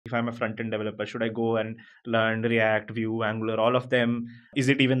if I'm a front-end developer, should I go and learn React, Vue, Angular, all of them? Is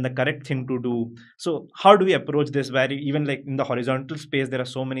it even the correct thing to do? So how do we approach this where even like in the horizontal space, there are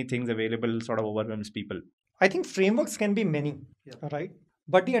so many things available, sort of overwhelms people? I think frameworks can be many, right?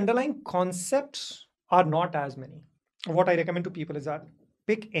 But the underlying concepts are not as many. What I recommend to people is that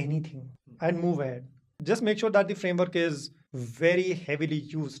pick anything and move ahead. Just make sure that the framework is very heavily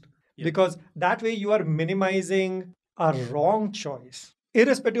used, because that way you are minimizing a wrong choice.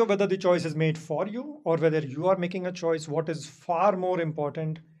 Irrespective of whether the choice is made for you or whether you are making a choice, what is far more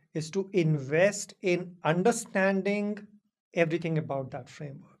important is to invest in understanding everything about that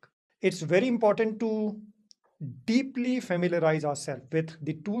framework. It's very important to deeply familiarize ourselves with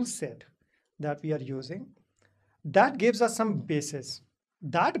the tool set that we are using. That gives us some basis.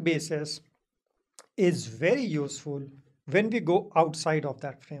 That basis is very useful when we go outside of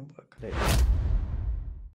that framework. Right.